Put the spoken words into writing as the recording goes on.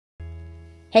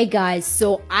Hey guys,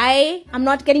 so I am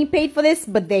not getting paid for this,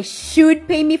 but they should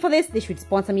pay me for this. They should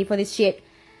sponsor me for this shit.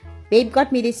 Babe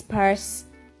got me this purse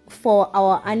for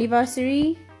our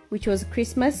anniversary, which was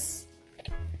Christmas,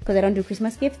 because I don't do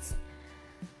Christmas gifts.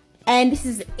 And this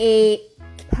is a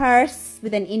purse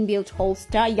with an inbuilt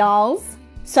holster, y'all.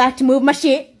 So I have to move my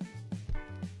shit.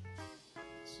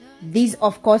 These,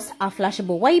 of course, are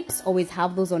flashable wipes. Always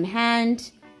have those on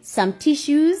hand. Some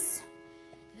tissues.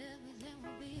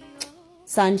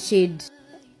 Sunshade.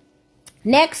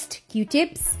 Next,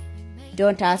 Q-tips.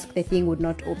 Don't ask, the thing would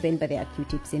not open, but there are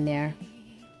Q-tips in there.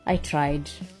 I tried.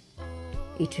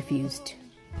 It refused.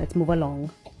 Let's move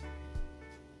along.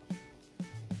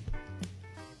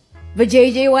 The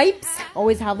JJ wipes.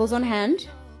 Always have those on hand.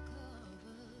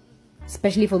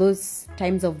 Especially for those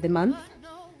times of the month.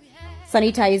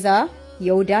 Sanitizer.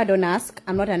 Yoda, don't ask.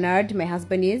 I'm not a nerd. My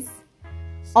husband is.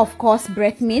 Of course,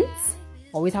 breath mints.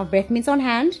 Always have breath mints on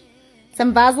hand.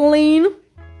 Some Vaseline.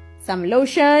 Some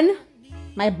lotion.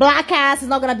 My black ass is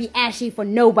not gonna be ashy for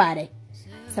nobody.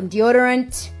 Some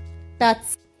deodorant.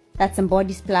 That's some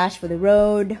body splash for the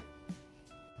road.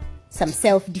 Some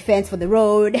self-defense for the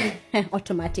road.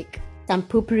 Automatic. Some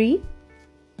poopery.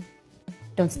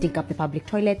 Don't stink up the public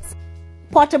toilets.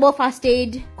 Portable first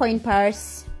aid. Coin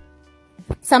purse.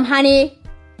 Some honey.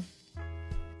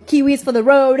 Kiwis for the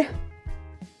road.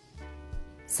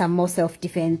 Some more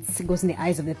self-defense. Goes in the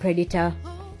eyes of the predator.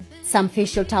 Some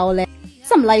facial towel.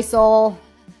 Some Lysol.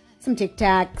 Some Tic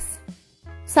Tacs.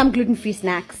 Some gluten-free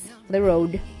snacks for the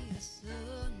road.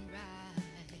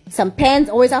 Some pens.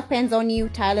 Always have pens on you.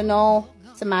 Tylenol.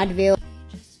 Some Advil.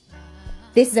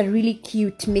 This is a really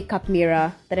cute makeup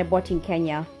mirror that I bought in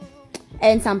Kenya.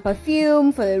 And some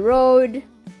perfume for the road.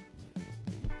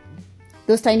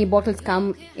 Those tiny bottles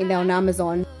come in there on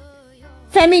Amazon.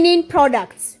 Feminine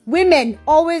products. Women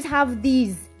always have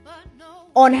these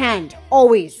on hand.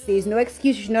 Always. There is no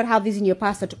excuse you should not have these in your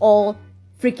purse at all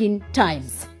freaking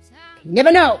times. You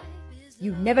never know.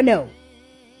 You never know.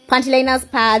 Panty liners,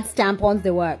 pads, tampons,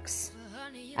 the works.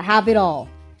 I have it all.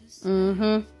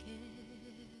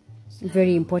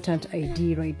 Very important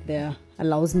ID right there.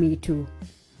 Allows me to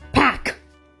pack.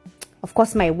 Of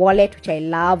course, my wallet, which I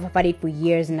love. I've had it for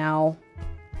years now.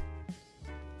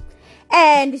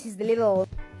 And this is the little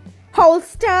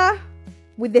holster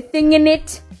with the thing in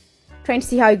it. Trying to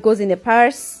see how it goes in the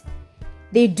purse.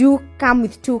 They do come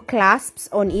with two clasps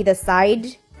on either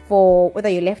side for whether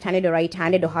you're left-handed or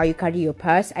right-handed or how you carry your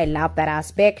purse. I love that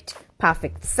aspect.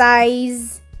 Perfect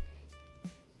size.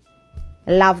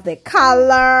 Love the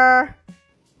color.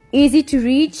 Easy to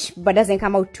reach, but doesn't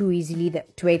come out too easily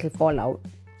to where it'll fall out.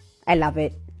 I love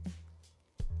it.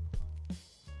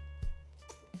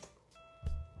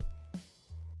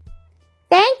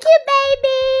 Thank you,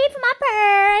 baby, for my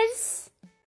purse.